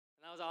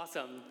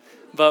Awesome.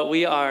 But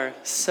we are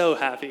so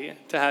happy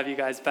to have you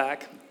guys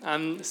back.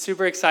 I'm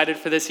super excited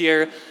for this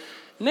year,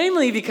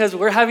 namely because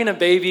we're having a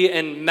baby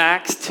in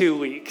max 2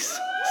 weeks.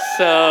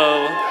 So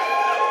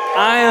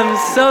I am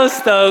so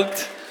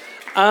stoked.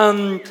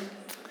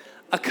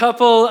 A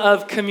couple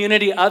of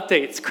community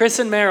updates. Chris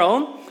and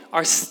Meryl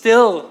are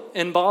still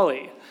in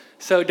Bali,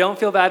 so don't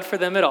feel bad for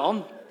them at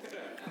all.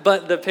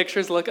 But the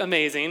pictures look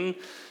amazing.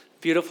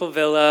 Beautiful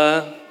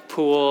villa,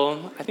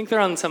 pool. I think they're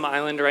on some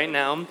island right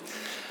now.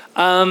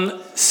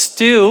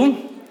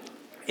 Stu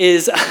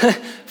is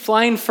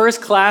flying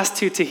first class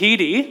to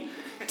Tahiti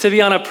to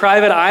be on a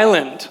private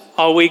island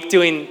all week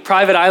doing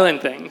private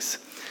island things.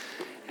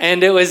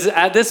 And it was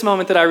at this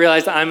moment that I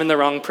realized I'm in the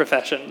wrong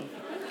profession.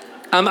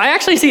 I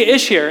actually see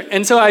Ish here,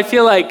 and so I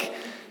feel like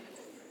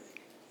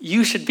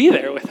you should be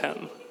there with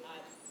him.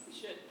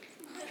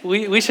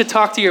 We should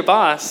talk to your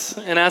boss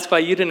and ask why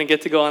you didn't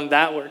get to go on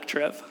that work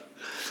trip.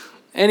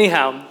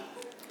 Anyhow,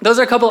 those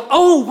are a couple.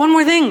 Oh, one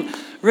more thing.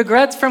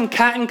 Regrets from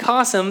Kat and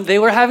Qasim. They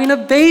were having a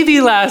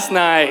baby last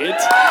night.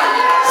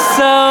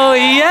 So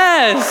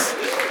yes,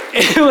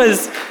 it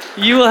was.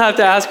 You will have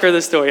to ask her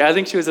the story. I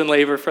think she was in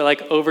labor for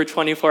like over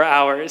 24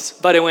 hours,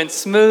 but it went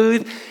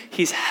smooth.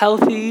 He's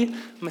healthy.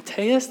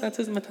 Matthias, that's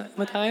his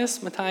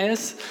Matthias,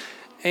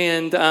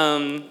 and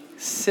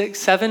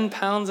 7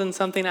 pounds and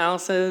something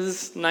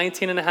ounces,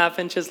 19 and a half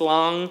inches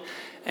long,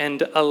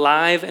 and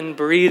alive and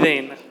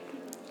breathing.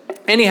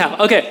 Anyhow,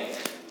 okay.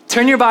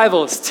 Turn your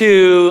Bibles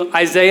to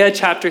Isaiah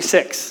chapter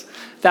 6.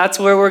 That's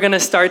where we're going to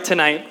start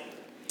tonight.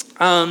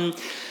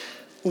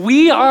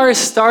 We are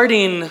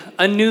starting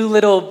a new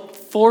little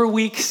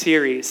 4-week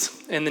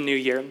series in the new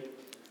year.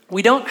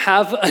 We don't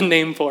have a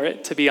name for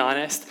it, to be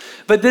honest,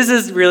 but this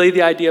is really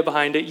the idea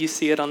behind it. You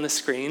see it on the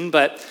screen.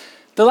 But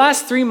the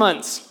last 3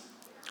 months,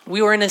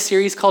 we were in a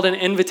series called An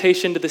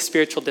Invitation to the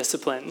Spiritual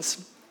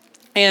Disciplines.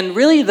 And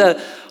really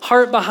the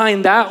heart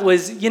behind that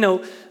was,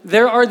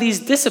 there are these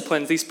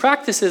disciplines, these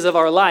practices of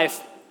our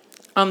life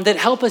that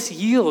help us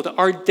yield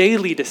our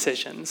daily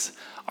decisions,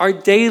 our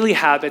daily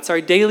habits, our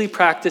daily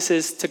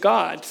practices to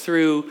God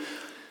through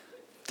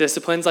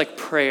disciplines like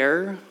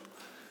prayer,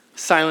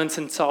 silence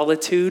and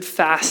solitude,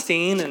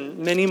 fasting, and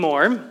many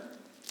more.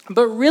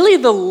 But really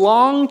the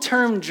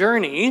long-term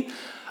journey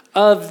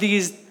of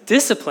these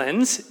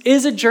disciplines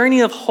is a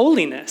journey of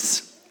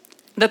holiness,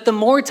 that the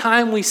more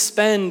time we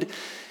spend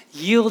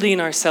yielding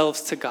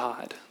ourselves to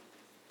God,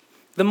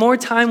 the more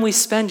time we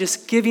spend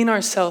just giving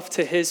ourselves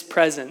to his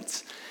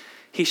presence,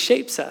 he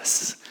shapes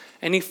us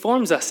and he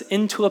forms us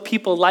into a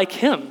people like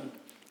him.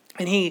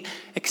 And he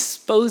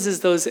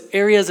exposes those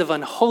areas of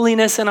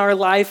unholiness in our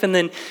life, and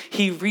then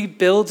he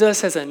rebuilds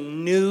us as a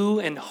new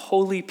and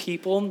holy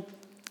people.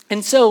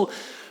 And so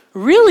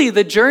really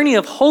the journey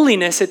of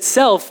holiness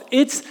itself,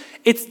 it's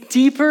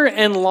deeper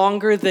and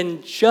longer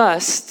than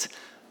just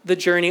the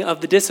journey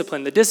of the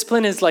discipline. The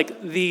discipline is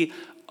like the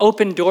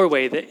open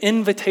doorway, the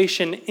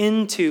invitation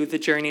into the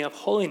journey of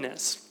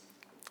holiness.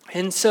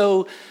 And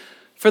so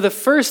for the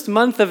first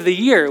month of the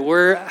year,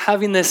 we're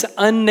having this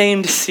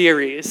unnamed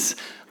series.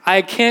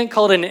 I can't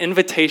call it an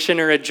invitation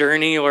or a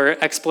journey or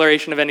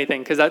exploration of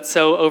anything because that's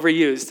so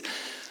overused.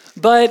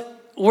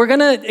 But we're going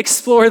to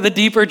explore the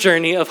deeper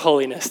journey of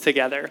holiness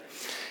together.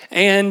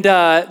 And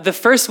the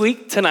first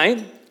week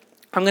tonight,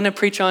 I'm going to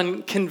preach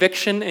on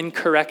conviction and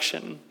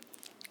correction.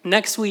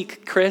 Next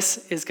week,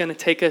 Chris is going to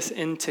take us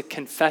into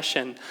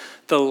confession,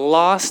 the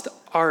lost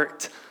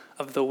art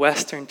of the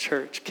Western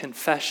church,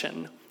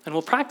 confession, and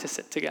we'll practice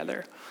it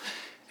together.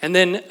 And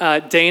then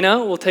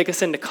Dana will take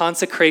us into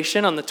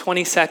consecration on the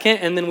 22nd,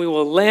 and then we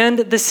will land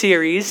the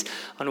series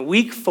on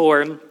week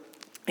 4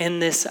 in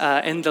this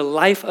in the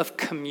life of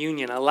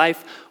communion, a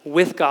life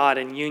with God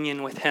and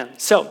union with him.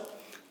 So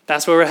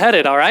that's where we're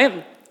headed, all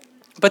right?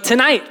 But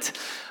tonight,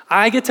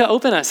 I get to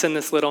open us in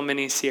this little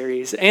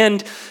mini-series.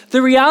 And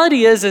the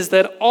reality is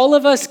that all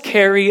of us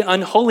carry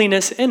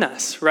unholiness in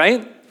us,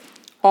 right?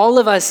 All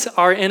of us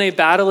are in a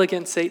battle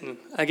against Satan,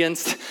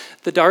 against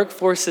the dark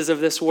forces of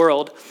this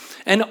world.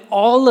 And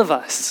all of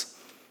us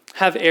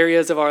have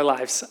areas of our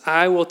lives.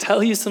 I will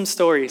tell you some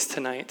stories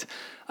tonight.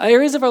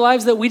 Areas of our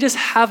lives that we just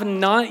have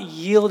not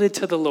yielded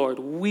to the Lord.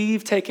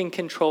 We've taken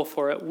control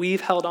for it. We've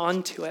held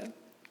on to it.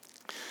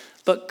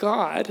 But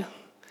God,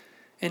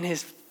 in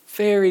his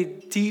very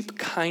deep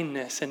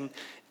kindness and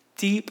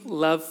deep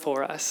love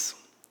for us,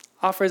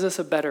 offers us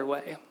a better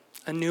way,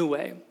 a new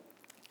way.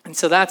 And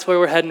so that's where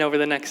we're heading over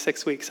the next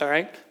 6 weeks, all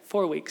right?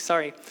 4 weeks,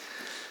 sorry.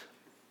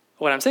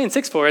 What I'm saying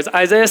 6-4 is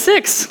Isaiah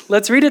 6.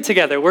 Let's read it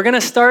together. We're going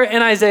to start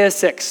in Isaiah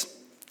 6.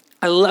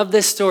 I love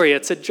this story.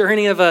 It's a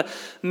journey of a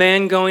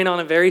man going on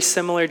a very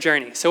similar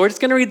journey. So we're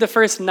just going to read the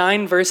first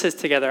 9 verses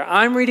together.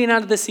 I'm reading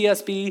out of the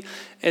CSB.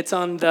 It's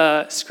on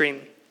the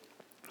screen.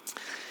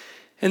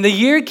 In the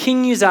year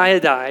King Uzziah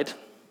died,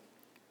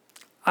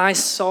 I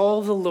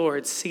saw the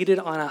Lord seated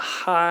on a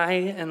high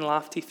and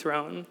lofty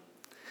throne,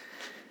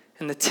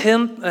 and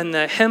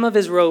the hem of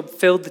his robe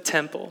filled the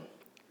temple.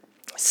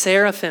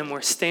 Seraphim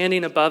were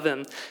standing above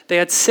him. They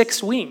had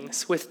 6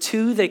 wings. With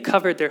 2 they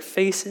covered their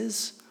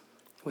faces.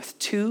 With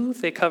 2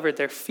 they covered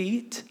their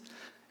feet,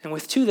 And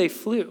with two they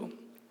flew.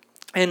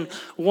 And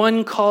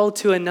one called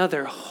to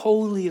another,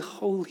 "Holy,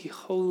 holy,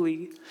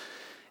 holy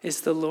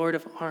is the Lord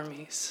of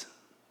armies.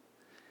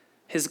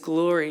 His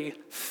glory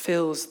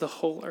fills the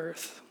whole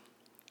earth."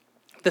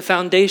 The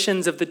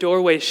foundations of the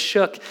doorway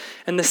shook,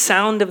 and the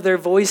sound of their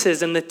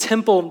voices, and the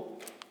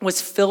temple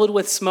was filled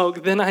with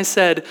smoke. Then I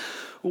said,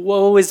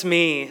 "Woe is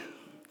me,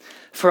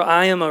 for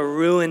I am a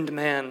ruined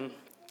man,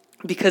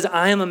 because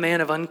I am a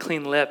man of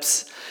unclean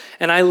lips,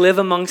 and I live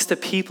amongst a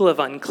people of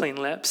unclean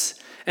lips,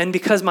 and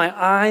because my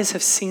eyes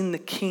have seen the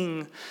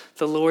King,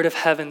 the Lord of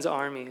heaven's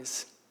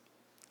armies."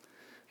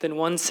 Then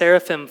one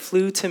seraphim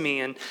flew to me,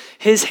 and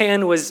in his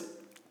hand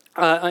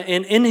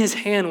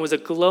was a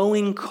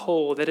glowing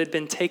coal that had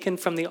been taken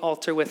from the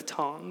altar with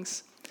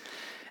tongs.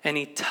 And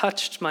he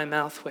touched my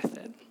mouth with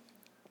it.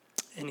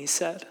 And he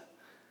said,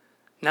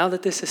 "Now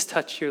that this has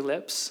touched your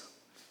lips,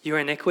 your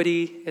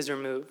iniquity is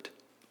removed.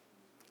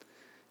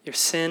 Your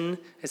sin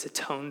is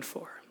atoned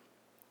for."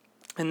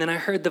 And then I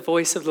heard the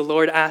voice of the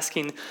Lord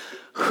asking,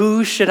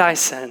 "Who should I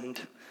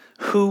send?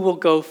 Who will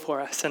go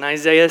for us?" And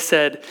Isaiah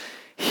said,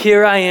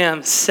 "Here I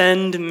am,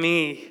 send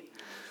me."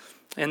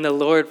 And the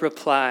Lord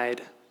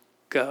replied,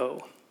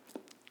 "Go."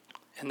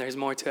 And there's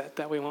more to it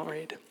that we won't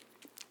read.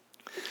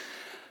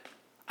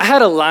 I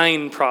had a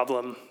line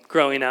problem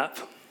growing up.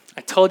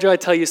 I told you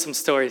I'd tell you some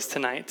stories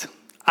tonight.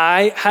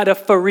 I had a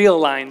for real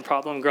line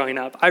problem growing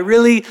up. I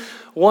really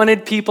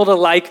wanted people to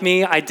like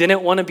me. I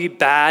didn't want to be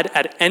bad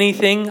at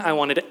anything. I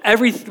wanted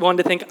everyone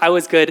to think I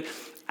was good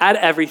at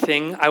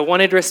everything. I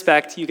wanted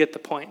respect. You get the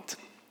point.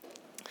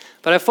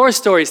 But I have 4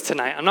 stories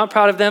tonight. I'm not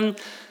proud of them,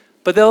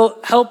 but they'll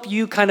help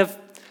you kind of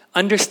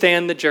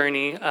understand the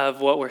journey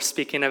of what we're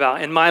speaking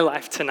about in my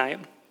life tonight.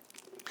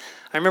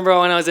 I remember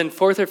when I was in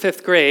 4th or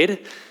 5th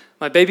grade,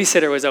 my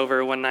babysitter was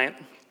over one night,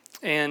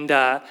 and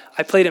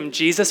I played him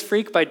Jesus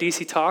Freak by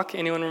DC Talk.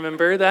 Anyone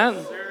remember that?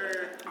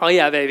 Sure. Oh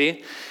yeah,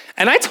 baby.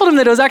 And I told him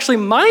that it was actually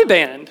my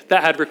band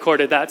that had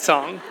recorded that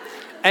song.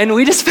 And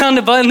we just found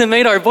a button that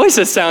made our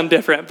voices sound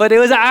different, but it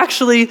was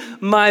actually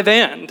my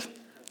band.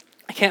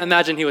 I can't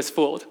imagine he was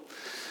fooled.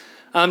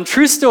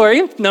 True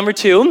story, number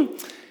 2.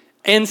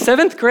 In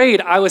 7th grade,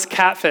 I was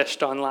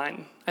catfished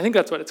online. I think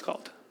that's what it's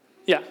called.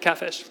 Yeah,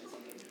 catfish.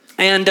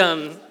 And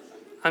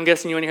I'm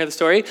guessing you want to hear the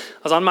story.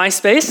 I was on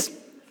MySpace,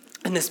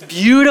 and this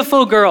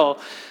beautiful girl,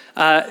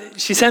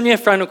 she sent me a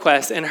friend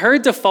request, and her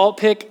default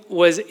pic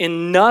was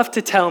enough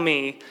to tell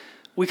me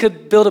we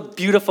could build a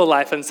beautiful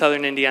life in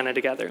Southern Indiana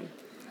together.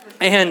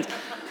 And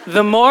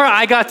the more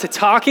I got to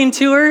talking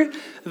to her,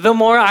 the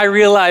more I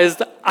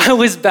realized I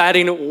was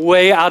batting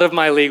way out of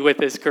my league with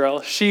this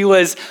girl. She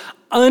was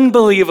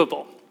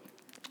unbelievable.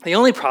 The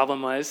only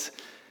problem was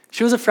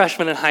she was a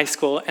freshman in high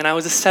school, and I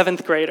was a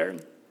 7th grader.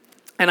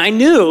 And I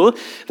knew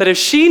that if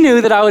she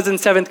knew that I was in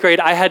 7th grade,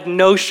 I had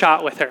no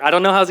shot with her. I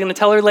don't know how I was going to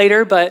tell her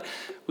later, but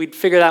we'd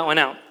figure that one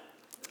out.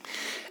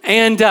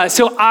 And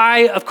so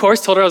I, of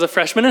course, told her I was a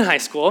freshman in high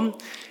school,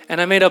 and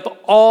I made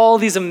up all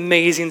these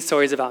amazing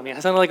stories about me. I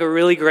sounded like a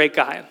really great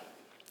guy.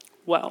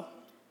 Well,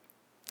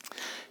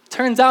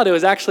 turns out it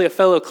was actually a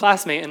fellow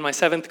classmate in my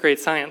 7th grade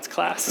science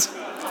class.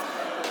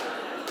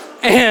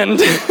 And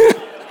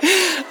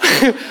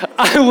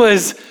I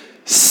was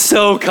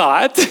so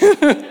caught.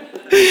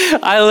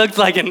 I looked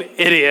like an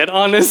idiot,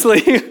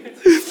 honestly.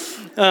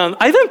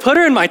 I even put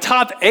her in my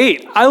top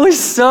 8. I was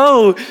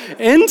so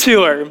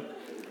into her.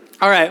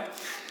 All right,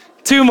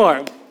 2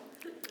 more.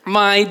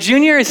 My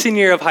junior or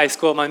senior year of high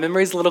school, my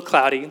memory's a little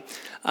cloudy.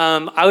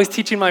 I was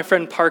teaching my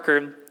friend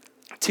Parker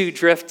to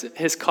drift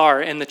his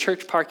car in the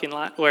church parking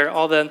lot where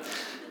all the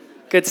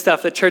good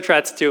stuff that church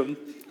rats do.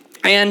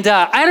 And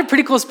I had a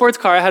pretty cool sports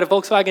car. I had a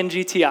Volkswagen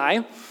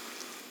GTI.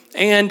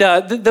 And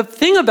the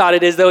thing about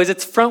it is, though, is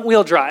it's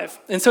front-wheel drive.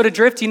 And so to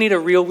drift, you need a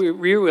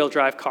rear-wheel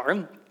drive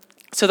car.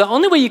 So the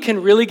only way you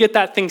can really get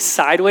that thing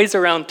sideways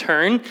around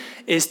turn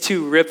is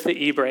to rip the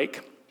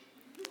e-brake.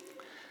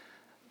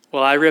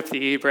 Well, I ripped the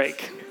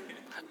e-brake.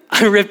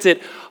 I ripped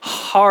it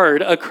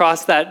hard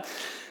across that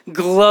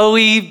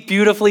glowy,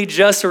 beautifully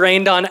just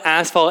rained on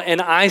asphalt,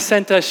 and I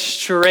sent us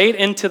straight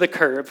into the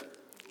curb.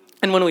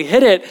 And when we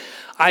hit it,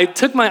 I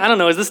took my, I don't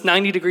know, is this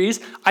 90 degrees?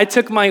 I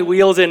took my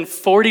wheels in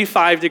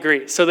 45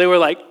 degrees. So they were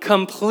like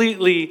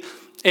completely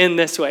in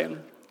this way.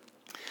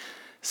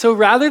 So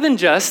rather than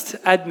just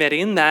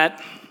admitting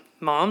that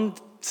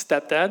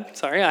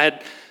stepdad, I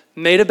had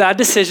made a bad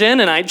decision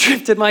and I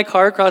drifted my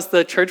car across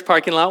the church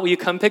parking lot, will you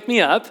come pick me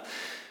up?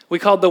 We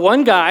called the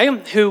one guy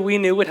who we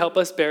knew would help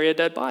us bury a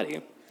dead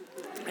body.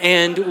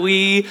 And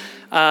we,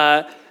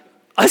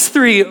 us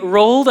 3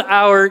 rolled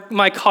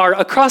my car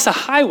across a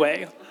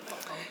highway.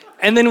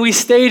 And then we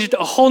staged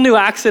a whole new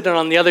accident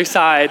on the other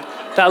side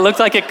that looked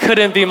like it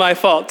couldn't be my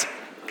fault.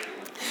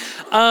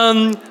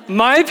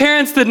 My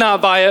parents did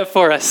not buy it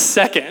for a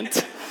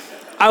second.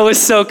 I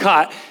was so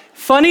caught.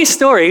 Funny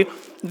story,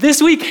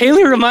 this week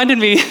Haley reminded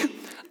me,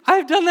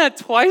 I've done that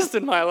twice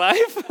in my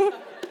life.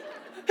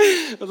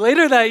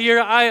 Later that year,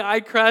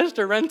 I crashed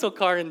a rental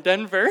car in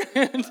Denver,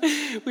 and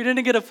we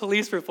didn't get a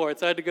police report,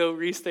 so I had to go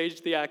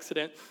restage the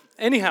accident.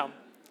 Anyhow,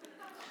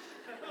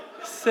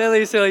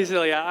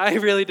 Silly. I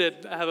really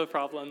did have a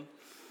problem.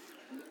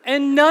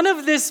 And none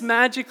of this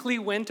magically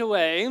went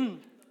away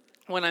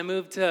when I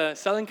moved to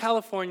Southern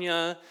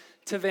California,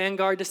 to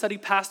Vanguard, to study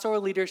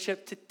pastoral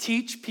leadership, to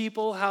teach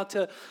people how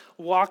to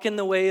walk in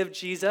the way of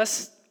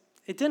Jesus.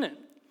 It didn't.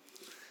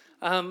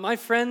 My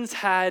friends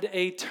had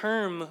a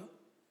term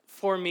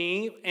for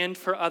me and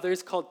for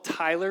others called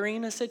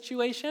Tylering a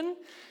situation.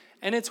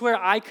 And it's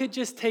where I could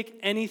just take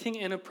anything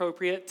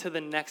inappropriate to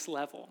the next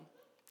level.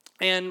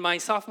 And my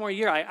sophomore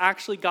year, I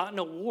actually got an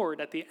award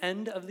at the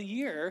end of the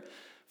year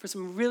for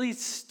some really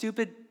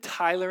stupid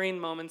Tylering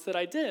moments that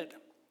I did.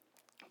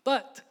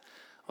 But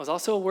I was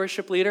also a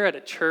worship leader at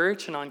a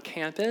church and on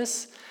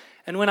campus.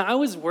 And when I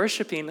was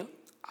worshiping,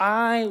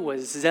 I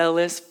was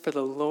zealous for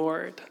the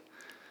Lord.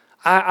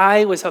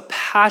 I was a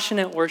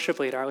passionate worship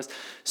leader. I was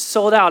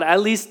sold out,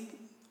 at least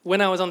when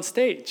I was on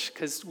stage,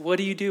 because what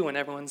do you do when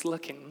everyone's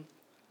looking?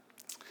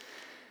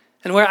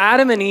 And where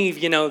Adam and Eve,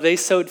 they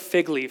sewed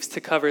fig leaves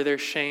to cover their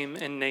shame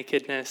and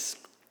nakedness.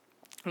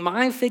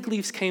 My fig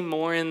leaves came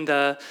more in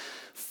the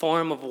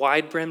form of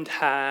wide-brimmed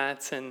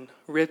hats and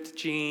ripped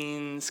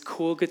jeans,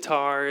 cool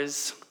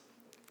guitars.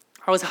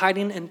 I was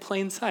hiding in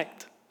plain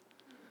sight.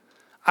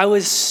 I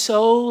was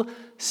so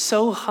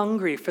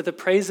hungry for the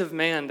praise of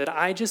man that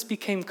I just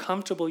became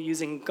comfortable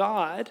using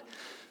God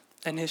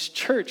and his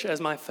church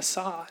as my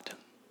facade.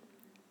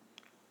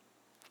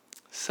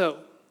 So,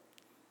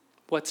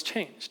 what's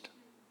changed?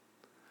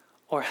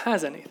 Or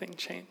has anything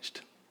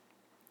changed?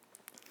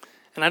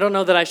 And I don't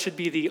know that I should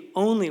be the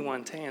only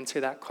one to answer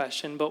that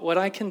question, but what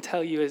I can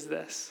tell you is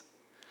this.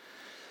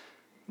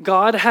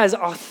 God has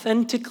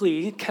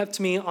authentically kept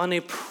me on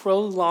a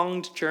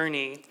prolonged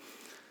journey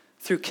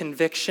through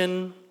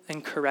conviction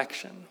and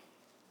correction.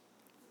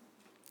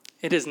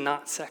 It is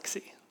not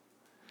sexy,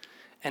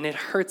 and it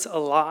hurts a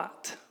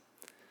lot.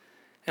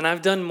 And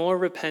I've done more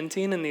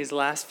repenting in these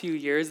last few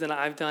years than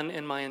I've done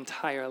in my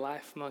entire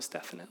life, most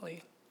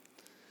definitely.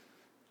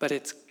 But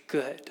it's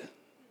good.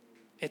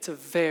 It's a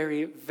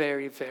very,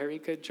 very, very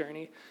good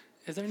journey.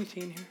 Is there any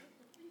tea in here?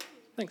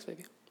 Thanks,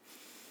 baby.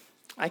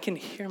 I can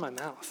hear my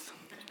mouth.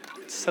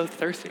 It's so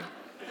thirsty.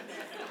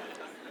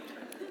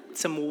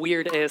 Some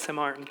weird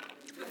ASMR.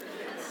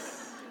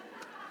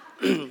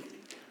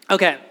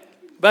 Okay,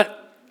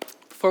 but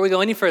before we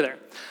go any further,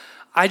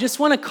 I just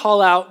want to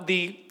call out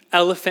the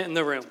elephant in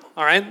the room,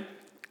 all right?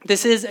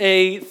 This is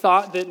a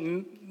thought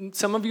that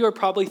some of you are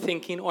probably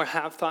thinking or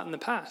have thought in the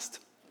past.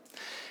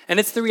 And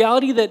it's the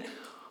reality that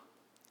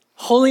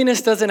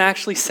holiness doesn't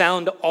actually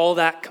sound all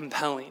that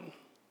compelling.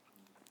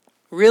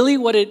 Really,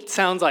 what it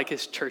sounds like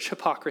is church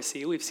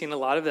hypocrisy. We've seen a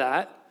lot of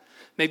that.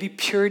 Maybe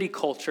purity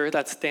culture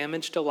that's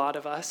damaged a lot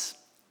of us.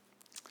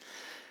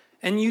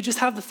 And you just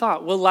have the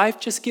thought, will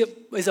life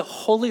is a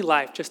holy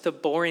life just a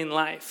boring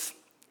life?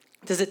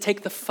 Does it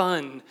take the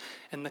fun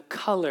and the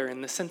color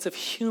and the sense of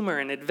humor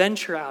and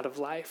adventure out of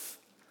life?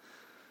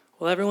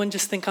 Will everyone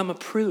just think I'm a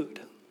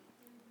prude?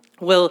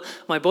 Will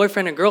my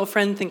boyfriend or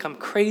girlfriend think I'm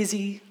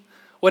crazy?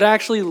 Would I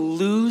actually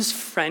lose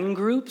friend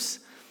groups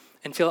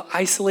and feel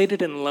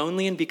isolated and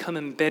lonely and become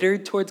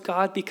embittered towards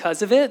God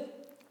because of it?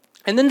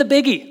 And then the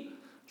biggie.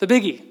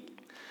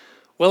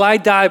 Will I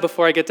die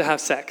before I get to have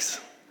sex?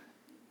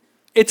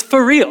 It's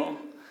for real.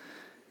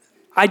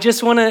 I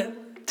just want to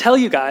tell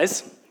you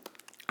guys,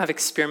 I've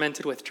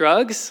experimented with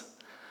drugs.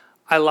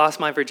 I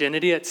lost my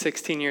virginity at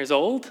 16 years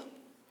old.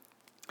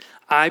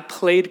 I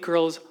played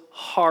girls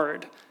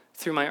hard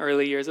through my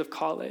early years of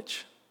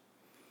college.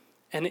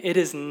 And it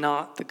is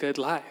not the good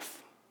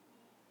life.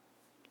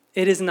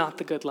 It is not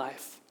the good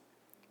life.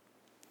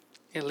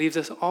 It leaves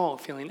us all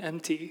feeling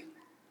empty,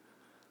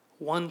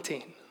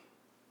 wanting,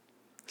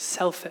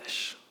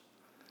 selfish,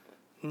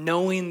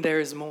 knowing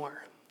there's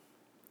more.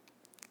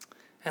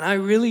 And I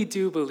really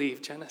do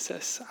believe,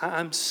 Genesis,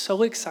 I'm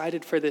so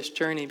excited for this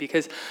journey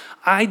because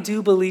I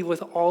do believe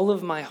with all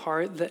of my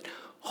heart that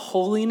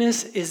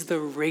holiness is the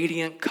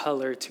radiant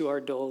color to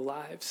our dull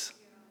lives.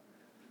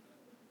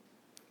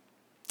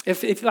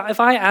 If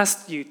I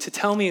asked you to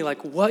tell me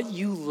like what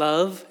you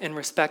love and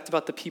respect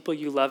about the people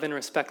you love and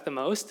respect the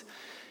most,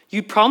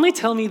 you'd probably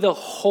tell me the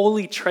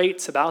holy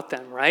traits about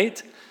them,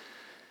 right?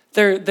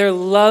 Their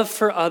love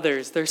for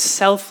others, their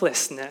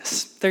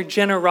selflessness, their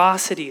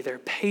generosity, their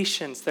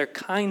patience, their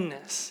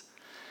kindness.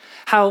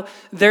 How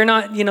they're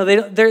not,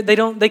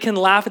 they can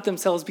laugh at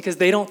themselves because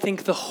they don't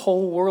think the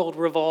whole world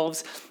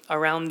revolves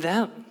around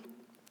them.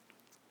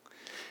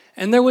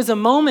 And there was a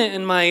moment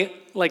in my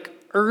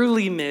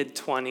early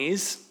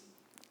mid-20s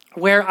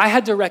where I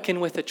had to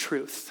reckon with a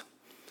truth.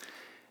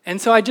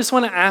 And so I just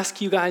want to ask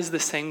you guys the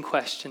same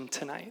question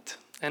tonight.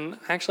 And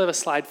I actually have a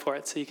slide for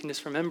it so you can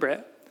just remember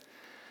it.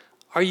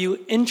 Are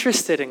you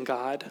interested in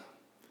God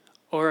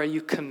or are you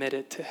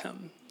committed to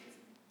him?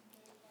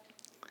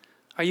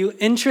 Are you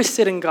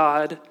interested in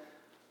God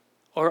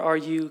or are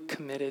you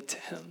committed to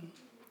him?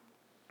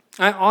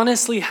 I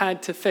honestly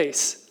had to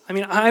face.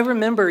 I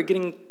remember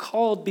getting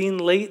called, being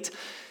late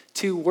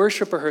to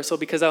worship rehearsal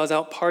because I was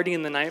out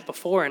partying the night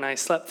before and I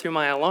slept through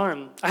my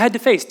alarm. I had to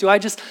face, do I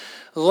just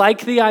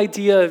like the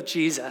idea of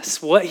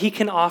Jesus, what he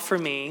can offer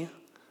me,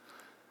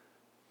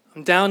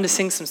 I'm down to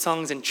sing some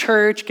songs in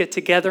church, get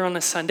together on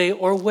a Sunday,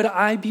 or would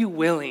I be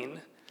willing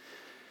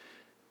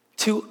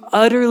to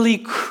utterly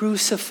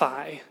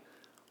crucify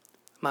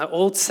my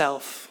old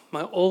self,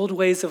 my old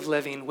ways of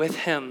living with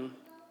him,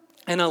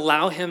 and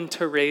allow him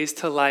to raise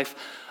to life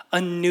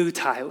a new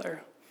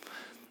Tyler,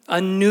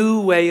 a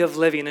new way of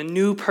living, a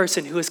new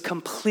person who is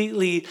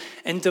completely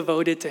and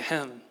devoted to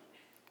him?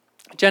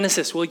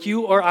 Genesis, will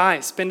you or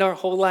I spend our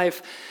whole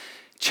life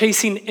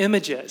chasing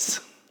images?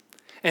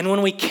 And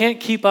when we can't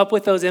keep up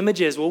with those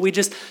images, will we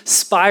just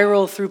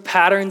spiral through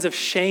patterns of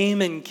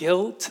shame and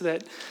guilt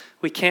that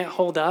we can't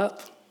hold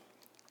up?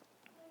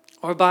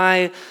 Or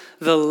by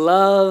the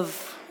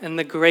love and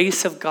the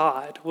grace of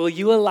God, will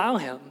you allow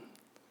him,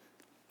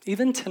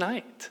 even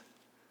tonight?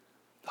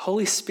 The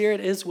Holy Spirit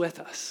is with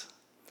us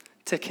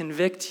to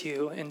convict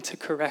you and to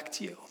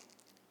correct you,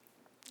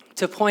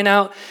 to point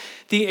out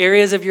the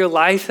areas of your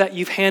life that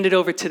you've handed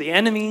over to the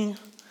enemy,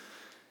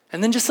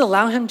 and then just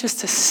allow him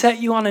just to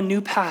set you on a new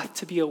path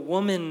to be a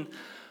woman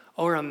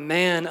or a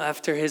man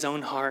after his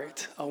own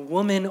heart, a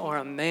woman or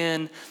a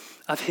man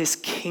of his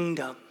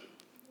kingdom.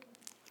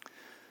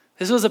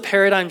 This was a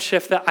paradigm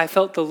shift that I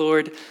felt the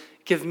Lord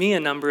give me a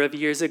number of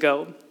years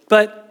ago,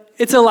 but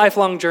it's a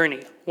lifelong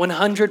journey,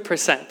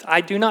 100%.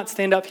 I do not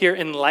stand up here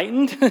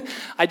enlightened.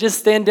 I just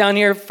stand down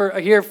here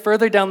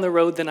further down the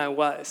road than I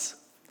was.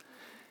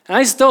 And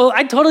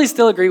I totally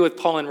still agree with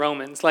Paul in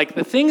Romans. Like,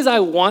 the things I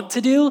want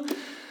to do,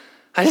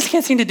 I just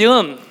can't seem to do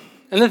them.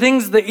 And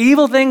the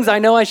evil things I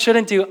know I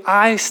shouldn't do,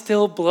 I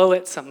still blow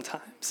it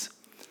sometimes.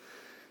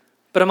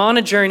 But I'm on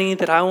a journey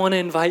that I want to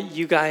invite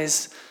you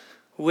guys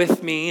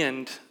with me,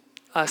 and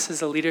us as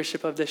the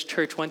leadership of this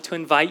church want to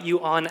invite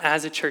you on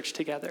as a church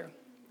together.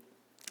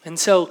 And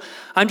so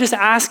I'm just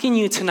asking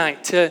you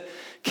tonight to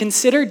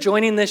consider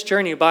joining this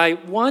journey by,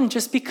 one,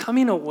 just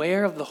becoming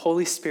aware of the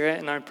Holy Spirit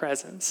in our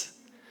presence.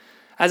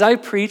 As I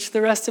preach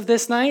the rest of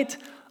this night,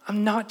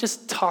 I'm not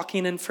just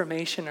talking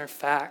information or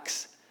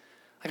facts.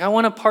 Like, I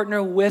want to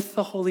partner with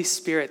the Holy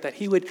Spirit, that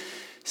he would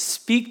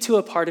speak to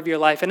a part of your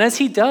life. And as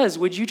he does,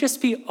 would you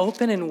just be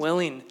open and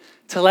willing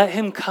to let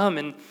him come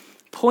and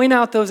point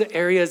out those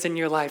areas in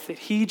your life that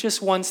he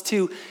just wants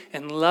to,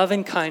 in love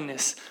and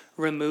kindness,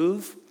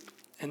 remove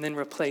and then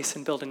replace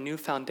and build a new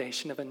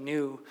foundation of a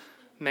new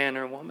man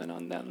or woman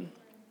on them.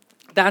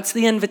 That's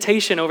the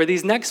invitation over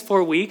these next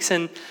 4 weeks.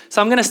 And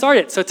so I'm going to start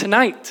it. So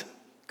tonight,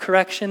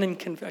 correction and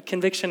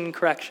conviction and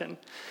correction.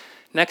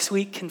 Next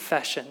week,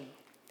 confession,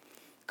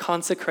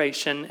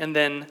 consecration, and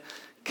then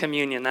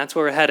communion. That's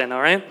where we're heading,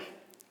 all right?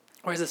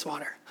 Where's this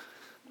water?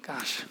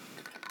 Gosh.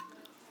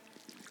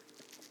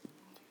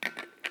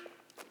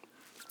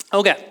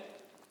 Okay,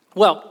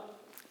 well,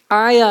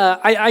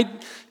 I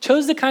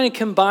chose to kind of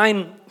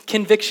combine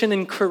conviction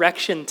and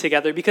correction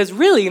together because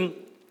really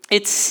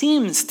it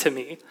seems to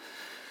me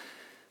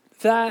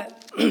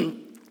that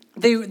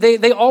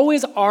they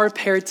always are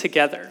paired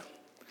together.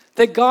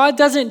 That God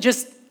doesn't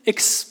just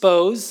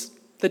expose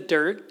the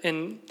dirt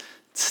and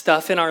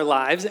stuff in our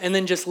lives and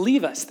then just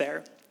leave us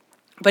there,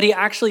 but he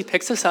actually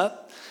picks us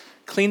up,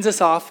 cleans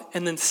us off,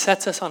 and then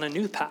sets us on a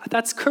new path.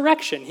 That's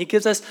correction. He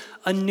gives us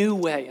a new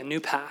way, a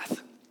new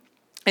path.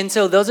 And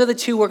so those are the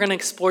two we're going to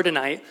explore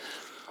tonight.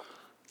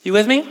 You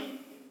with me?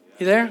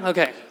 You there?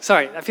 Okay.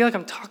 Sorry. I feel like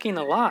I'm talking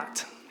a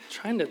lot. I'm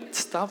trying to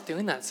stop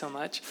doing that so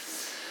much.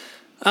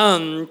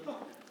 I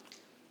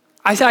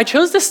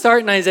chose to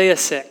start in Isaiah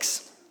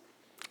 6.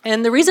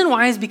 And the reason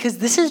why is because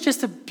this is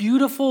just a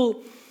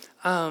beautiful,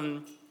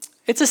 come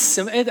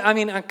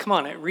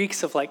on, it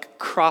reeks of like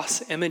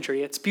cross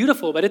imagery. It's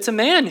beautiful, but it's a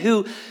man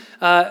who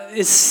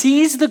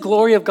sees the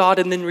glory of God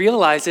and then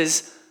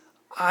realizes,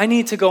 I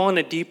need to go on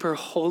a deeper,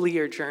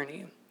 holier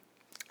journey.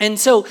 And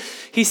so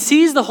he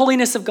sees the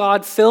holiness of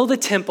God fill the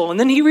temple, and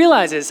then he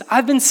realizes,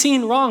 I've been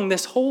seeing wrong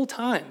this whole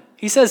time.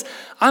 He says,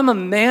 I'm a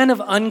man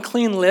of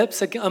unclean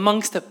lips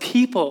amongst a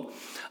people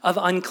of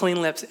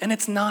unclean lips, and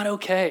it's not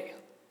okay.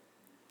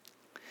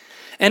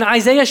 And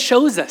Isaiah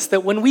shows us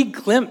that when we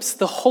glimpse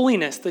the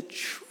holiness, the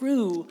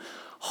true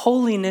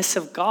holiness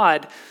of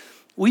God,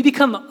 we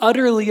become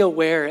utterly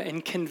aware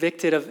and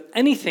convicted of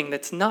anything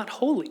that's not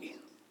holy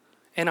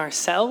in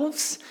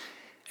ourselves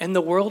and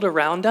the world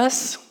around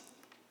us.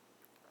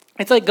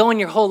 It's like going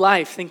your whole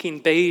life thinking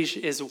beige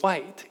is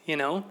white, you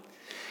know?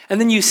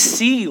 And then you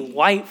see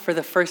white for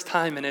the first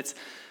time and it's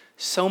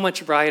so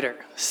much brighter,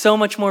 so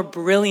much more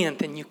brilliant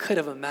than you could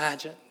have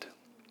imagined.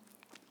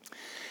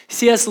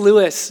 C.S.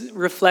 Lewis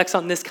reflects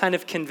on this kind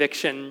of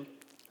conviction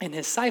in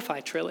his sci-fi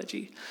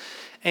trilogy.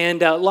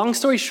 And long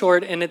story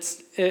short, and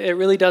it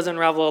really does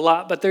unravel a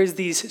lot, but there's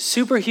these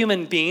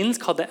superhuman beings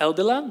called the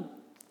Eldila.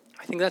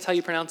 I think that's how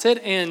you pronounce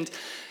it. And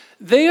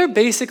they are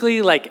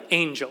basically like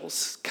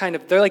angels, kind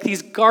of. They're like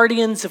these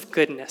guardians of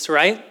goodness,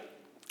 right?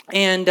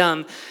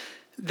 And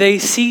they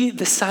see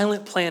the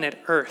silent planet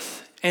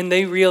Earth, and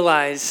they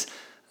realize,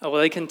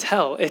 they can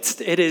tell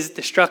it is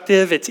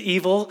destructive, it's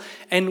evil,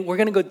 and we're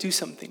going to go do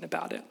something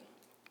about it.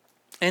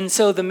 And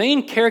so the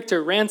main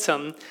character,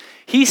 Ransom,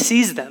 he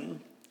sees them.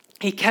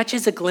 He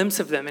catches a glimpse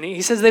of them, and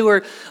he says they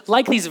were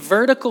like these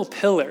vertical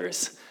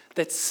pillars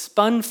that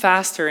spun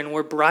faster and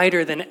were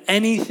brighter than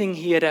anything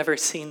he had ever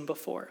seen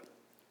before.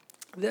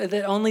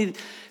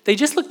 They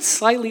just looked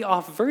slightly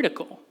off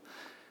vertical.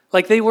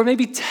 Like they were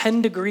maybe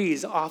 10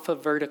 degrees off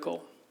of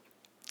vertical.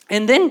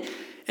 And then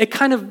it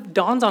kind of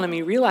dawns on him,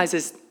 he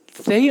realizes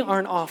they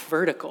aren't off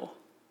vertical.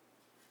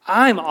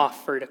 I'm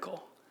off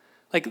vertical.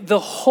 Like the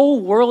whole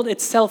world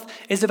itself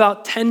is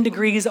about 10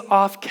 degrees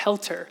off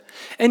kilter.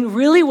 And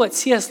really what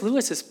C.S.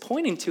 Lewis is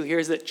pointing to here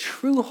is that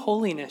true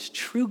holiness,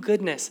 true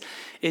goodness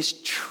is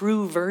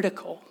true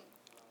vertical.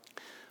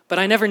 But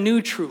I never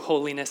knew true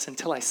holiness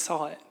until I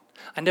saw it.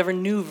 I never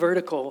knew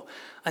vertical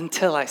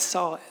until I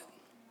saw it.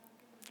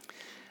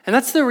 And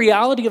that's the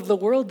reality of the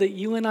world that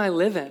you and I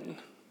live in.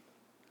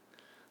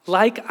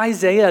 Like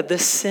Isaiah, the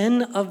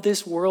sin of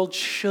this world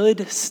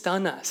should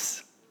stun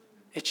us.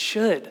 It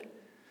should.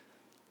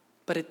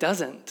 But it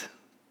doesn't.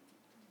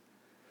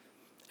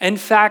 In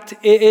fact,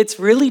 it's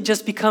really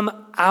just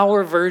become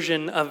our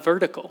version of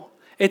vertical.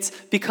 It's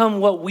become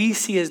what we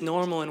see as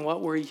normal and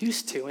what we're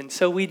used to. And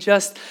so we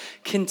just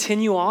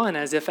continue on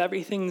as if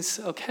everything's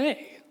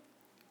okay.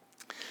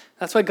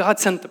 That's why God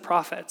sent the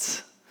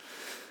prophets.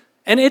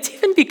 And it's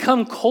even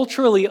become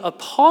culturally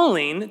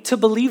appalling to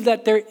believe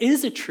that there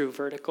is a true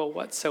vertical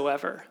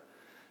whatsoever.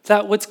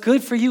 That what's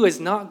good for you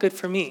is not good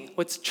for me.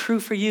 What's true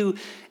for you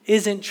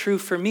isn't true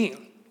for me.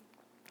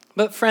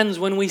 But friends,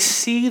 when we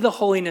see the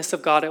holiness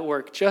of God at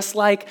work, just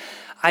like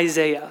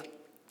Isaiah,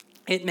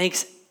 it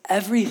makes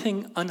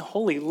everything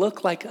unholy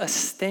look like a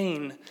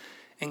stain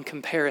in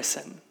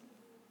comparison.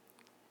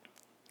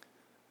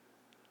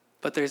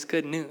 But there's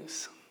good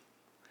news.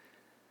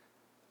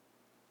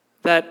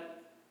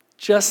 That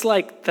just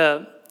like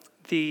the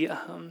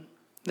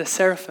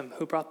seraphim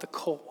who brought the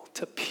coal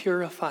to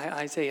purify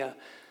Isaiah,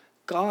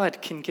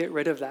 God can get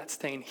rid of that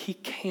stain. He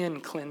can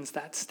cleanse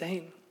that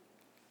stain.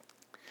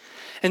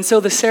 And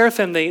so the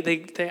seraphim, they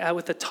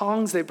with the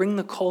tongs, they bring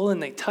the coal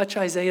and they touch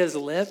Isaiah's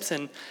lips.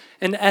 And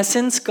in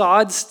essence,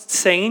 God's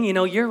saying,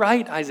 you're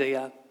right,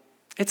 Isaiah.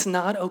 It's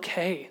not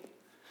okay.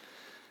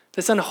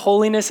 This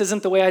unholiness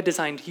isn't the way I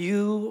designed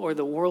you or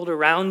the world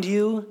around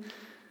you,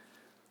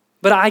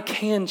 but I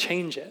can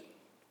change it.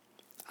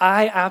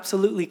 I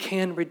absolutely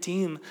can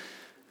redeem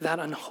that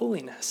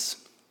unholiness.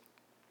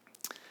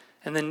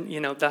 And then,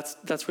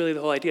 that's really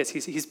the whole idea.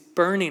 He's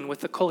burning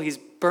with the coal. He's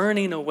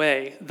burning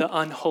away the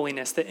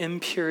unholiness, the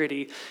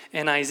impurity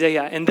in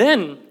Isaiah. And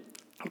then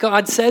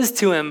God says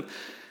to him,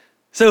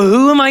 so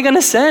who am I going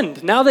to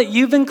send? Now that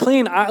you've been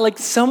clean,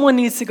 someone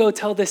needs to go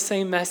tell this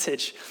same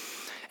message.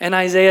 And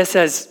Isaiah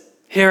says,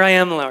 here I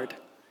am, Lord.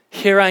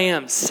 Here I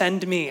am.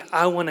 Send me.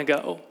 I want to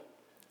go.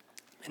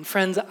 And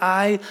friends,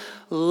 I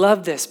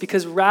love this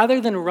because rather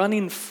than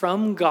running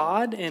from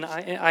God in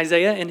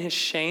Isaiah in his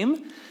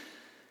shame,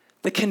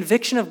 the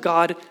conviction of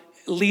God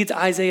leads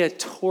Isaiah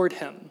toward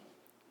him.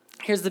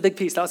 Here's the big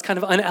piece. That was kind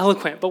of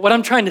uneloquent. But what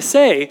I'm trying to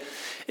say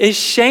is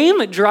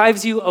shame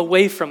drives you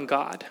away from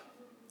God.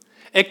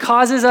 It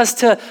causes us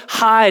to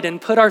hide and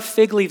put our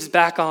fig leaves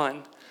back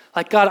on.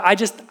 Like, God,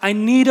 I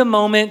need a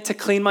moment to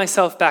clean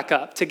myself back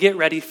up, to get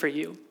ready for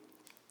you.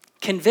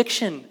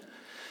 Conviction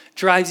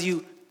drives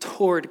you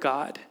toward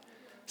God.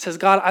 It says,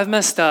 God, I've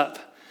messed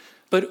up,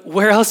 but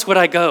where else would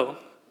I go?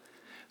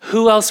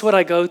 Who else would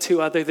I go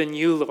to other than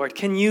you, Lord?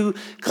 Can you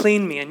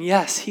clean me? And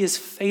yes, he is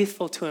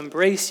faithful to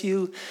embrace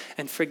you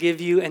and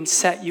forgive you and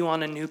set you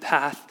on a new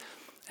path.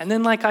 And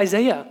then like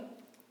Isaiah,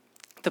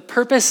 the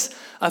purpose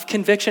of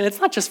conviction,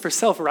 it's not just for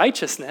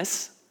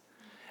self-righteousness.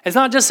 It's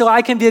not just so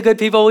I can be a good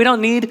people. We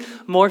don't need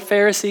more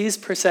Pharisees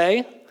per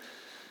se.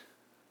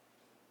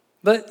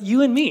 But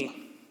you and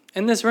me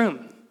in this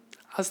room,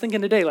 I was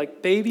thinking today,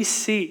 baby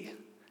C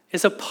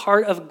is a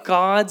part of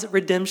God's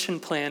redemption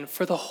plan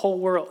for the whole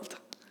world.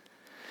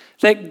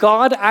 That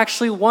God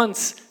actually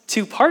wants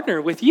to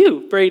partner with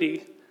you,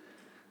 Brady.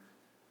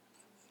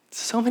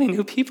 So many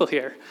new people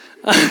here.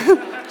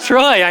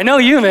 Troy, I know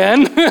you,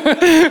 man.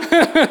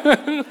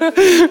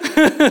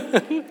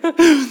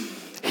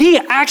 He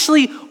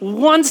actually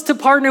wants to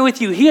partner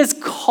with you. He has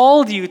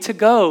called you to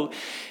go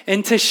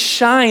and to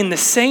shine the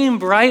same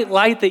bright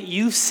light that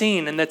you've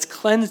seen and that's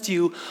cleansed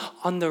you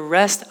on the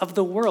rest of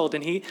the world.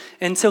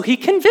 And so he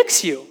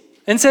convicts you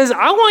and says,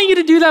 I want you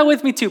to do that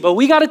with me too, but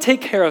we got to take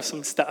care of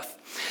some stuff.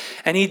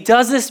 And he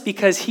does this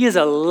because he is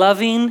a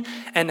loving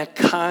and a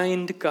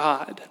kind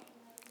God.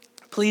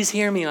 Please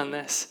hear me on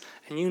this.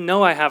 And you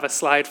know I have a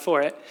slide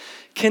for it.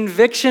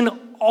 Conviction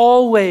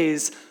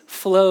always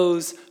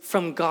flows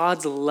from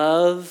God's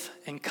love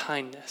and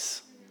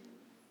kindness.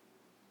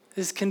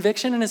 His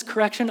conviction and his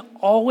correction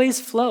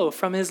always flow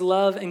from his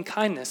love and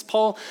kindness.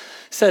 Paul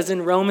says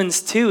in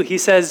Romans 2,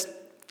 he's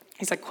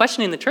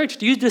questioning the church,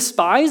 do you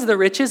despise the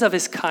riches of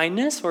his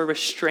kindness or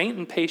restraint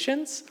and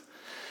patience?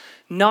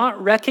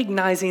 Not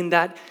recognizing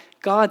that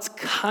God's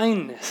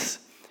kindness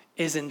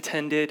is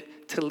intended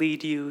to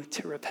lead you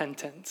to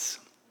repentance.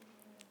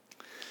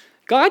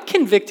 God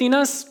convicting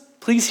us,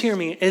 please hear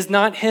me, is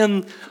not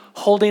him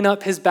holding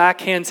up his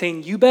backhand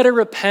saying, you better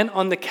repent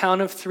on the count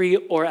of 3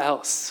 or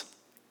else.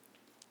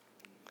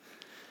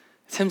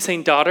 It's him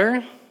saying,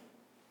 daughter,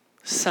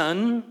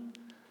 son,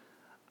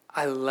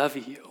 I love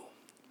you.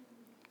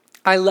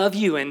 I love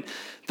you, and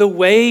the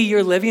way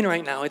you're living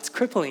right now, it's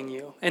crippling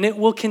you, and it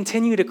will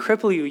continue to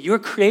cripple you. You're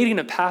creating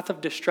a path of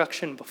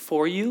destruction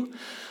before you,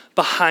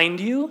 behind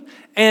you,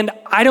 and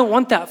I don't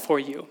want that for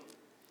you.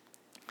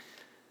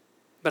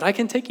 But I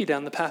can take you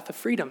down the path of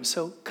freedom,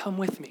 so come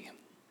with me.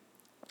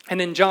 And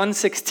in John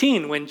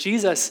 16, when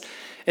Jesus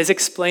is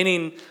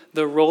explaining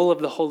the role of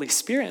the Holy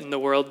Spirit in the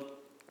world,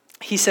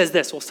 he says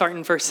this. We'll start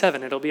in verse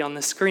 7. It'll be on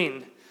the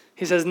screen.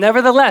 He says,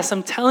 "Nevertheless,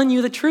 I'm telling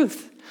you the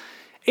truth.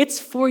 It's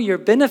for your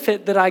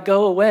benefit that I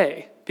go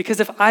away, because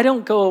if I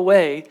don't go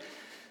away,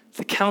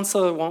 the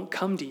counselor won't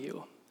come to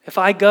you. If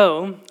I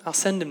go, I'll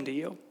send him to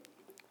you."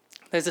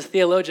 There's a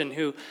theologian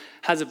who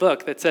has a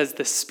book that says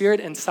the Spirit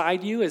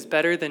inside you is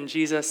better than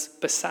Jesus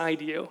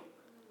beside you.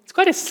 It's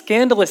quite a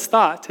scandalous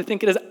thought to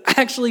think it is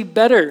actually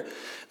better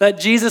that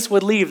Jesus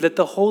would leave, that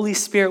the Holy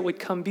Spirit would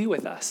come be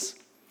with us.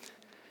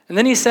 And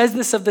then he says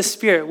this of the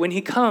Spirit: when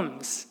he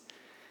comes,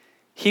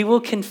 he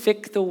will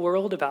convict the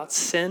world about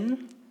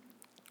sin,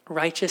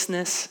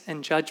 righteousness,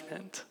 and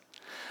judgment.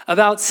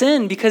 About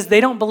sin, because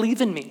they don't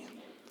believe in me.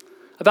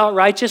 About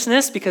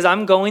righteousness, because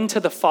I'm going to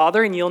the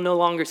Father and you'll no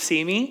longer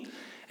see me.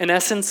 In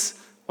essence,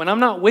 when I'm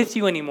not with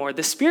you anymore,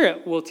 the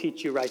Spirit will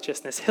teach you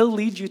righteousness. He'll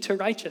lead you to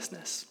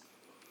righteousness.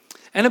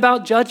 And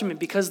about judgment,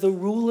 because the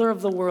ruler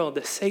of the world,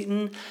 the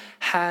Satan,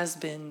 has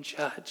been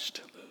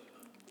judged.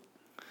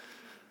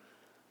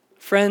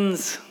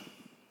 Friends,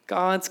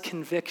 God's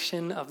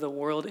conviction of the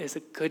world is a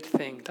good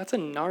thing. That's a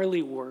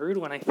gnarly word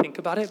when I think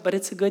about it, but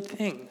it's a good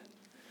thing.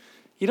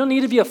 You don't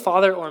need to be a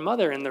father or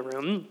mother in the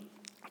room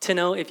to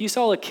know if you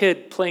saw a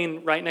kid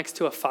playing right next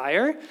to a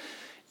fire,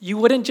 you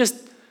wouldn't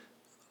just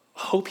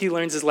hope he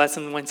learns his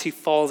lesson once he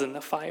falls in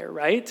the fire,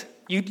 right?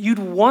 You'd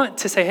want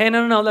to say, hey,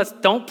 no,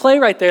 don't play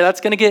right there. That's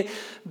going to get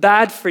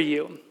bad for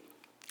you.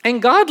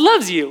 And God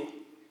loves you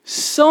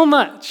so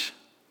much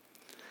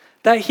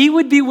that he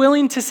would be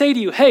willing to say to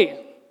you, hey,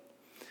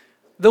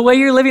 the way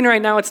you're living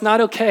right now, it's not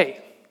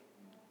okay.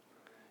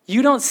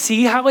 You don't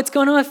see how it's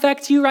going to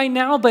affect you right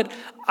now, but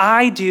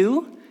I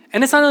do.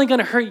 And it's not only going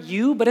to hurt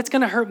you, but it's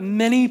going to hurt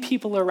many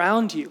people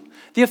around you.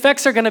 The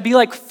effects are going to be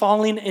like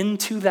falling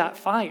into that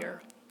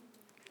fire.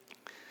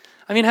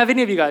 I mean, have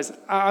any of you guys,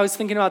 I was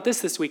thinking about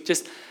this week,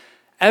 just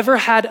ever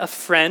had a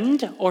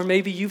friend, or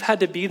maybe you've had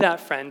to be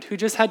that friend, who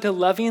just had to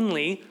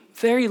lovingly,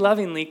 very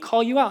lovingly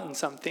call you out on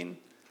something?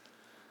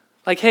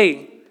 Like,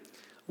 hey,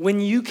 when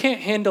you can't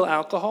handle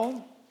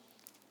alcohol,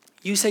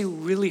 you say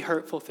really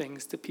hurtful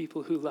things to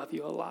people who love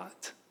you a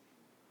lot.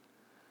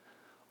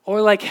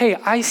 Or like, hey,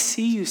 I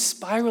see you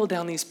spiral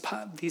down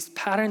these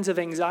patterns of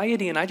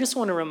anxiety, and I just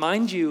want to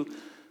remind you,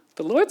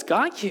 the Lord's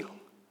got you.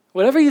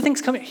 Whatever you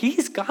think's coming,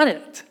 he's got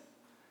it.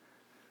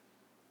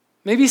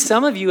 Maybe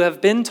some of you have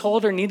been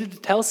told or needed to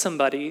tell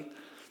somebody,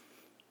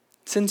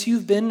 since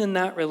you've been in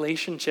that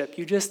relationship,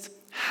 you just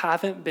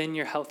haven't been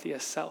your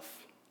healthiest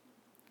self.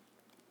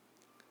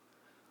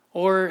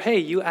 Or, hey,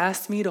 you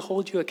asked me to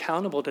hold you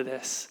accountable to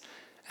this,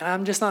 and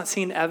I'm just not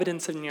seeing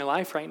evidence in your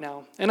life right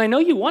now. And I know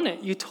you want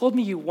it. You told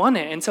me you want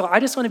it. And so I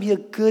just want to be a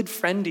good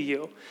friend to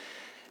you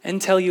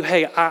and tell you,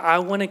 hey, I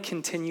want to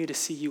continue to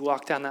see you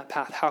walk down that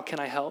path. How can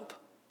I help?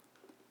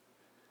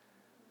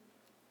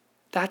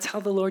 That's how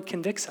the Lord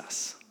convicts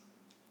us.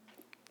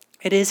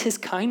 It is his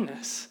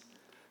kindness.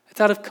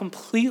 It's out of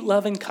complete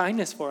love and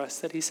kindness for us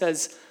that he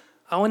says,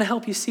 I want to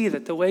help you see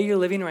that the way you're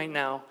living right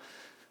now,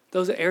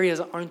 those areas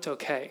aren't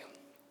okay.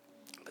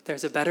 But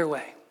there's a better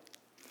way.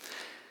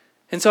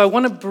 And so I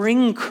want to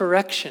bring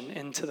correction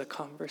into the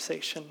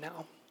conversation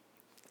now.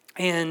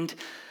 And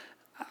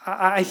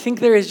I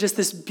think there is just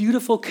this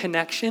beautiful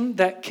connection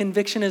that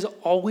conviction is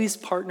always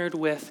partnered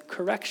with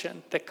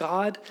correction. That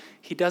God,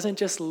 he doesn't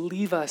just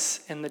leave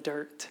us in the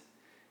dirt.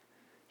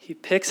 He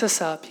picks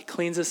us up, he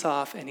cleans us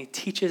off, and he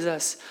teaches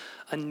us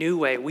a new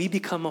way. We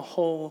become a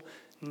whole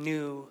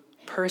new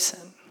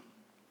person.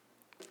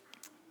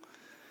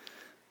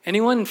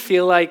 Anyone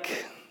feel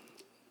like,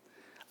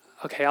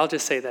 okay, I'll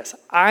just say this.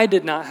 I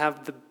did not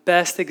have the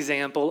best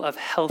example of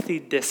healthy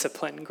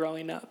discipline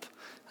growing up.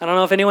 I don't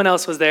know if anyone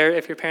else was there.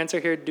 If your parents are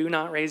here, do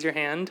not raise your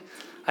hand.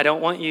 I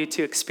don't want you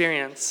to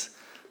experience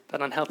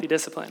that unhealthy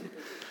discipline.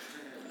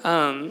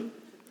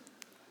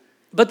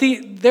 But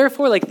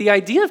therefore, the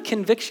idea of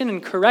conviction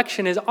and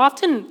correction is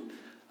often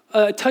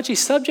a touchy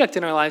subject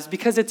in our lives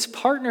because it's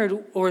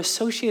partnered or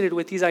associated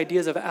with these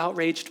ideas of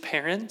outraged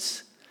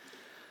parents,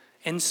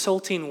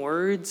 insulting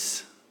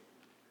words,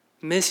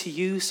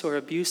 misuse or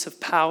abuse of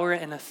power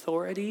and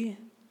authority.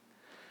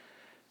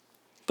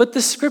 But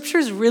the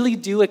scriptures really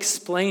do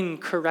explain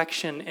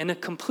correction in a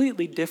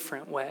completely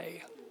different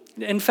way.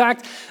 In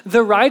fact,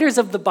 the writers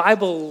of the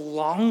Bible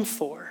long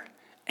for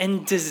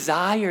and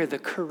desire the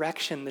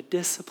correction, the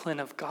discipline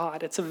of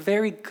God. It's a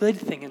very good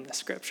thing in the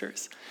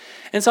scriptures.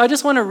 And so I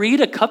just want to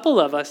read a couple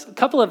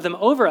of them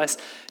over us,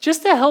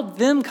 just to help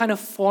them kind of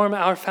form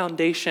our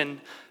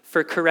foundation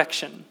for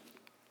correction.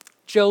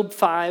 Job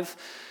 5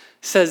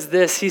 says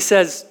this. He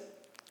says,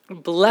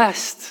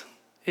 "Blessed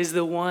is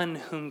the one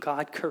whom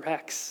God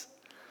corrects.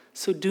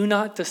 So do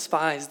not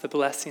despise the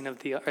blessing of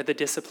the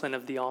discipline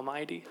of the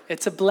Almighty.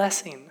 It's a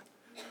blessing.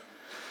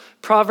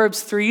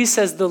 Proverbs 3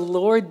 says, the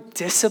Lord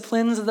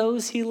disciplines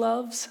those he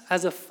loves.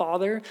 As a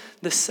father,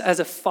 the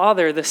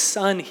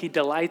son he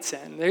delights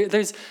in.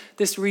 There's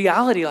this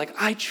reality like,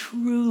 I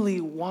truly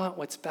want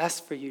what's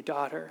best for you,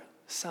 daughter,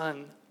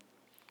 son.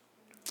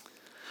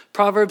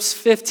 Proverbs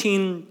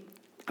 15,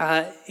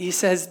 he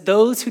says,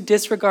 those who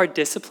disregard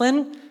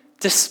discipline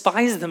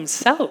despise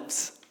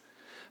themselves,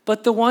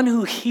 but the one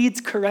who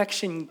heeds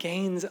correction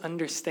gains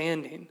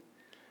understanding.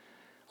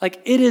 Like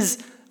it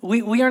is,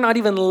 we are not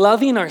even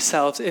loving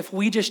ourselves if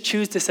we just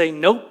choose to say,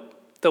 nope,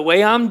 the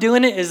way I'm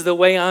doing it is the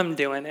way I'm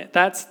doing it.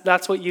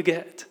 That's what you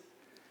get.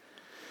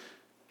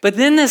 But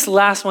then this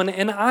last one,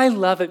 and I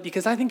love it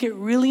because I think it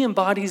really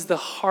embodies the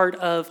heart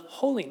of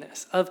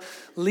holiness, of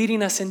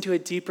leading us into a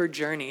deeper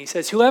journey. He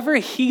says, whoever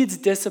heeds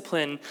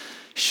discipline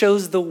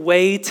shows the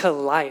way to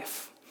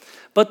life,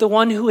 but the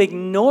one who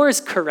ignores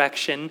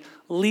correction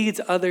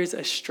leads others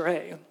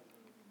astray.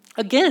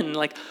 Again,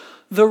 like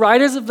the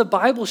writers of the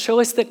Bible show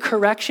us that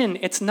correction,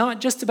 it's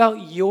not just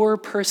about your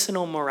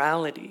personal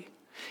morality.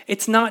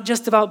 It's not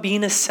just about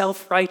being a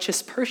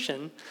self-righteous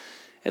person.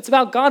 It's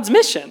about God's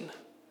mission.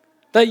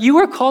 That you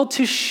are called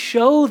to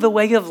show the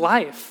way of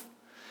life,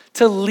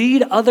 to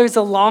lead others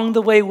along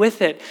the way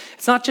with it.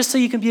 It's not just so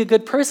you can be a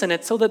good person.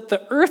 It's so that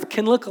the earth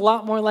can look a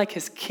lot more like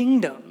his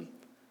kingdom.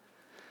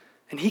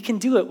 And he can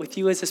do it with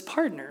you as his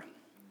partner.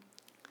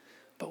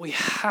 But we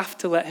have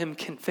to let him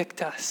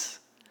convict us.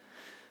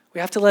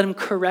 We have to let him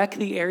correct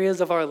the areas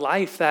of our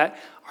life that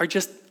are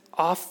just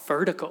off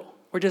vertical.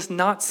 We're just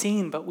not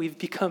seeing, but we've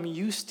become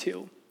used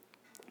to.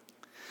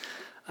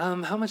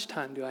 How much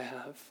time do I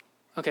have?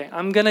 Okay,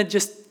 I'm going to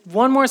just,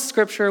 one more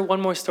scripture,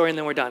 one more story, and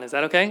then we're done. Is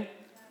that okay?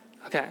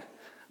 Okay.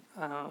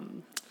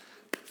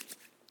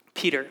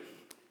 Peter,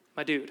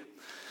 my dude.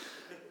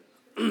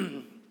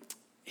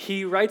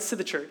 He writes to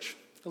the church,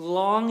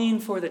 longing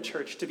for the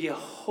church to be a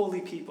holy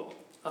people,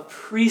 a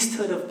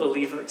priesthood of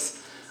believers,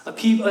 a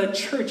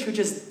church who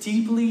just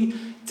deeply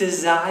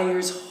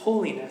desires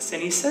holiness.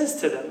 And he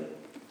says to them,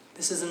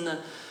 this is in the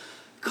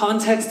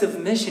context of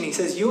mission, he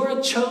says, you're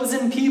a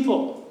chosen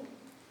people,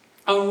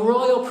 a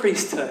royal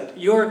priesthood.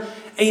 You're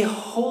a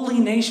holy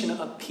nation,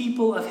 a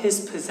people of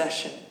his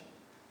possession,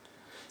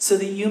 so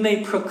that you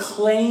may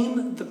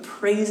proclaim the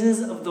praises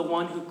of the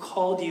one who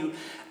called you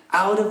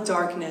out of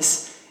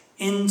darkness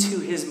into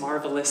his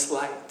marvelous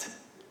light.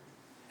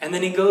 And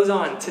then he goes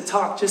on to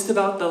talk just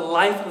about the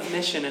life of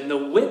mission and the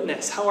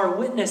witness, how our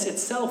witness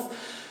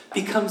itself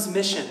becomes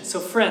mission.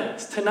 So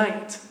friends,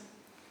 tonight,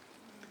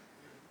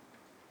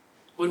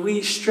 would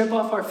we strip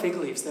off our fig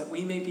leaves that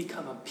we may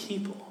become a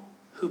people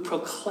who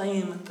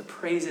proclaim the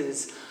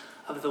praises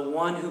of the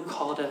one who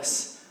called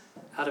us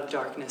out of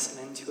darkness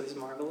and into his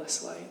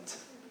marvelous light?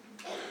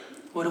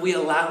 Would we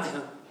allow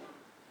him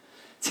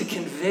to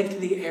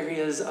convict the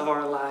areas of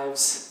our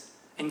lives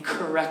and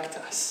correct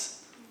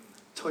us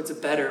towards a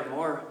better,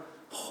 more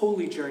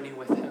holy journey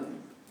with him?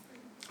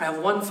 I have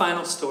one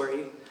final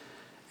story,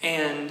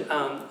 and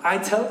I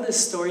tell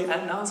this story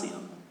ad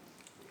nauseum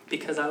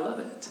because I love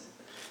it.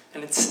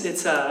 And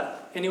it's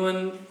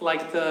anyone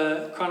like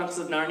the Chronicles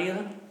of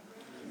Narnia?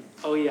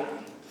 Oh, yeah.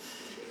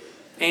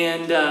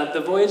 And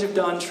The Voyage of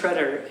Dawn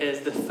Treader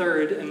is the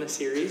third in the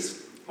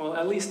series, well,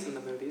 at least in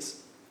the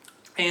movies.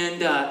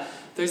 And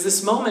there's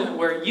this moment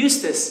where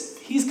Eustace,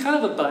 he's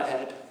kind of a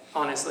butthead,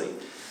 honestly.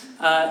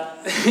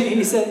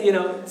 He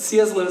said,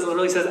 C.S. Lewis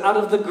literally says, out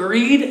of the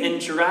greed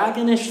and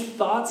dragonish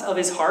thoughts of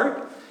his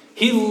heart,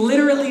 he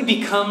literally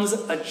becomes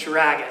a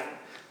dragon.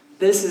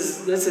 This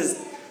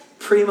is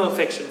primo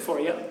fiction for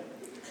you.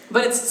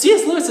 But it's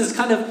C.S. Lewis's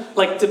kind of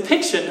like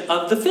depiction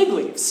of the fig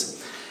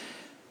leaves.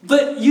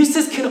 But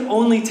Eustace can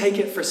only take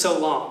it for so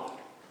long.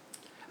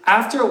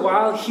 After a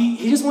while,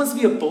 he just wants to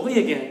be a boy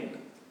again.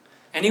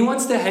 And he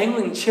wants to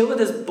hang and chill with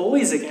his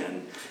boys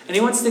again. And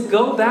he wants to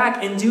go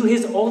back and do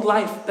his old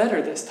life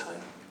better this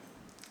time.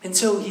 And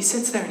so he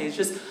sits there and he's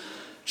just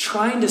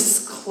trying to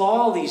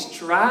claw these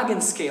dragon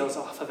scales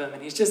off of him.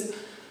 And he's just,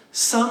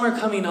 some are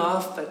coming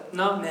off, but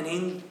not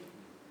many.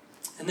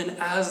 And then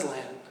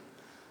Aslan,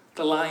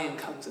 the lion,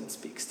 comes and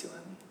speaks to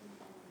him.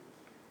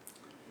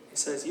 He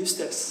says,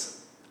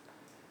 Eustace,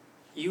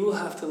 you will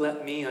have to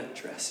let me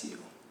undress you.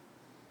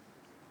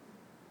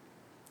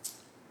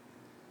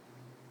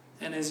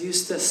 And as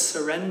Eustace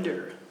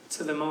surrenders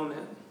to the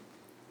moment,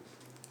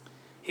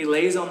 he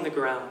lays on the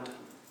ground,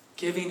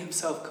 giving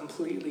himself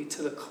completely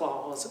to the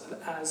claws of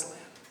Aslan.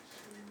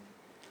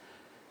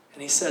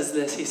 And he says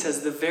this, he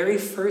says, the very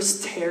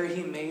first tear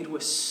he made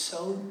was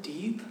so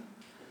deep,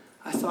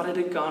 I thought it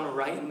had gone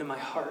right into my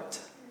heart.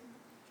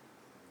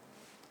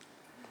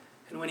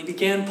 And when he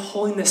began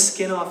pulling the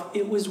skin off,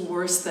 it was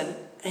worse than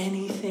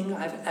anything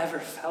I've ever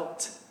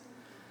felt.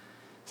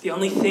 The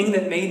only thing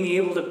that made me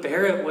able to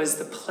bear it was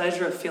the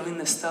pleasure of feeling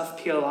the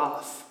stuff peel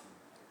off.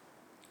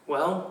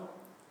 Well,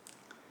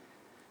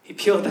 he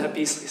peeled that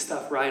beastly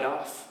stuff right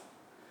off.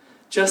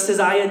 Just as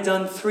I had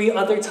done 3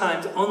 other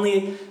times,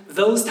 only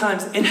those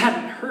times it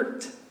hadn't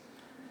hurt.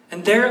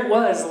 And there it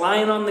was,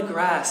 lying on the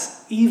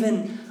grass,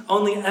 even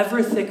only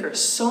ever thicker,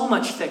 so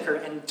much thicker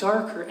and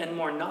darker and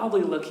more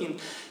knobbly looking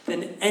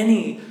than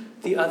any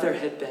the other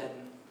had been.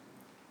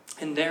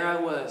 And there I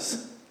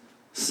was,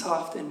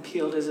 soft and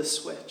peeled as a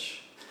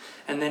switch.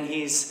 And then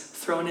he's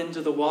thrown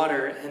into the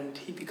water and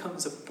he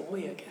becomes a boy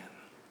again.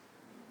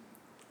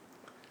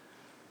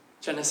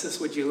 Genesis,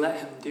 would you let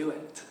him do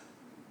it?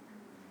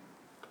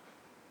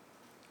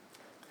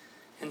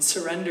 And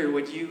surrender,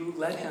 would you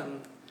let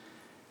him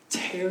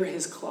tear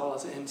his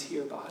claws into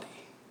your body?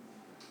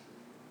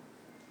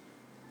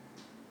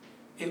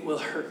 It will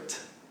hurt.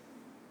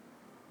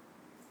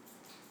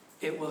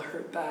 It will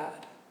hurt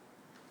bad.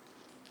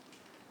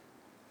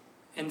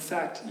 In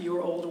fact,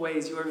 your old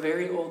ways, your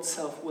very old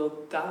self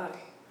will die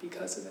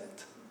because of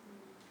it.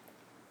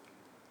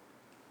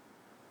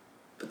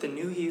 But the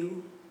new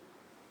you,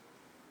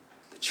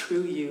 the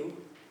true you,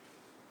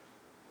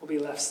 will be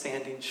left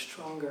standing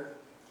stronger,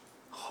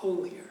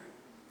 holier,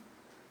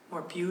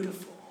 more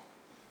beautiful,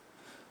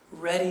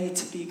 ready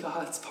to be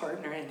God's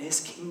partner and his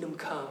kingdom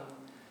come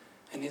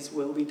and his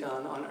will be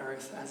done on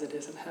earth as it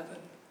is in heaven.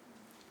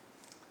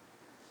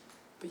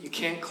 But you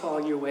can't claw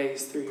your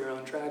ways through your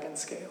own dragon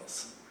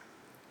scales.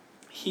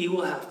 He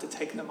will have to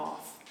take them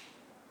off.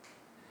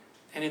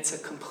 And it's a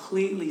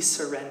completely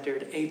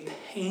surrendered, a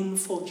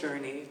painful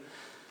journey,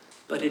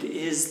 but it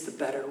is the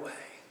better way.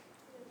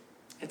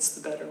 It's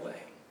the better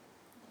way.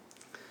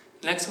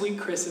 Next week,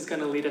 Chris is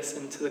going to lead us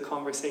into the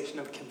conversation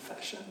of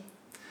confession.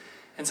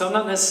 And so I'm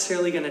not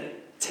necessarily going to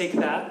take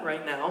that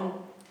right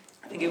now.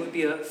 I think it would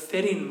be a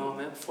fitting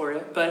moment for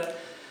it. But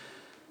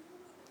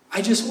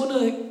I just want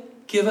to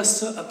give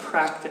us a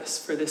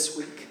practice for this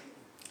week,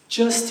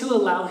 just to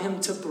allow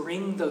him to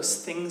bring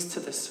those things to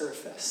the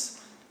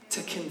surface,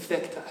 to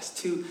convict us,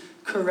 to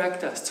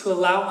correct us, to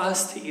allow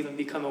us to even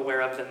become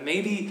aware of them.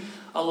 Maybe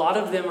a lot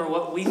of them are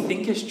what we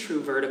think is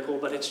true vertical,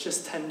 but it's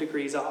just 10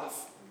 degrees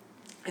off.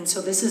 And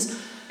so this is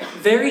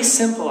very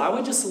simple. I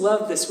would just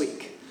love this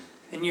week,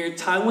 in your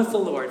time with the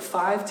Lord,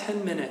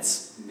 5-10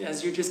 minutes,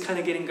 as you're just kind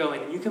of getting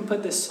going. You can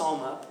put this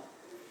psalm up.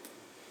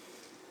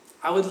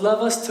 I would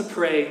love us to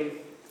pray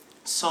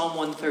Psalm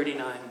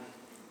 139.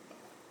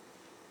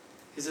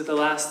 These are the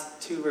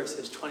last two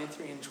verses,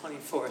 23 and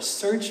 24.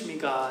 Search me,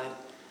 God,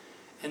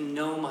 and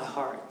know my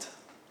heart.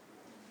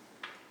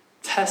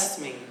 Test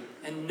me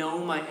and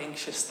know my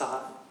anxious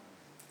thought.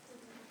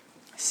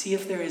 See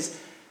if there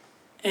is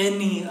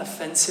any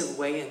offensive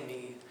way in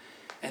me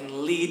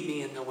and lead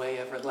me in the way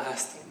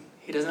everlasting.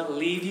 He doesn't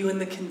leave you in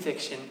the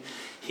conviction.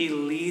 He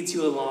leads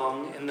you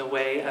along in the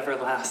way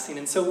everlasting.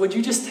 And so would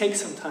you just take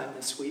some time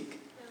this week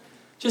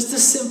just to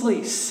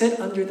simply sit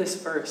under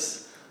this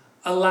verse?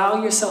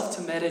 Allow yourself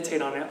to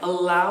meditate on it.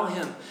 Allow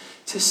him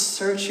to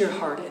search your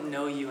heart and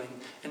know you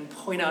and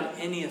point out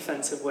any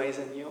offensive ways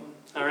in you.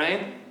 All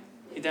right?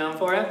 You down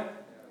for it?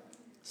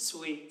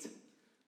 Sweet.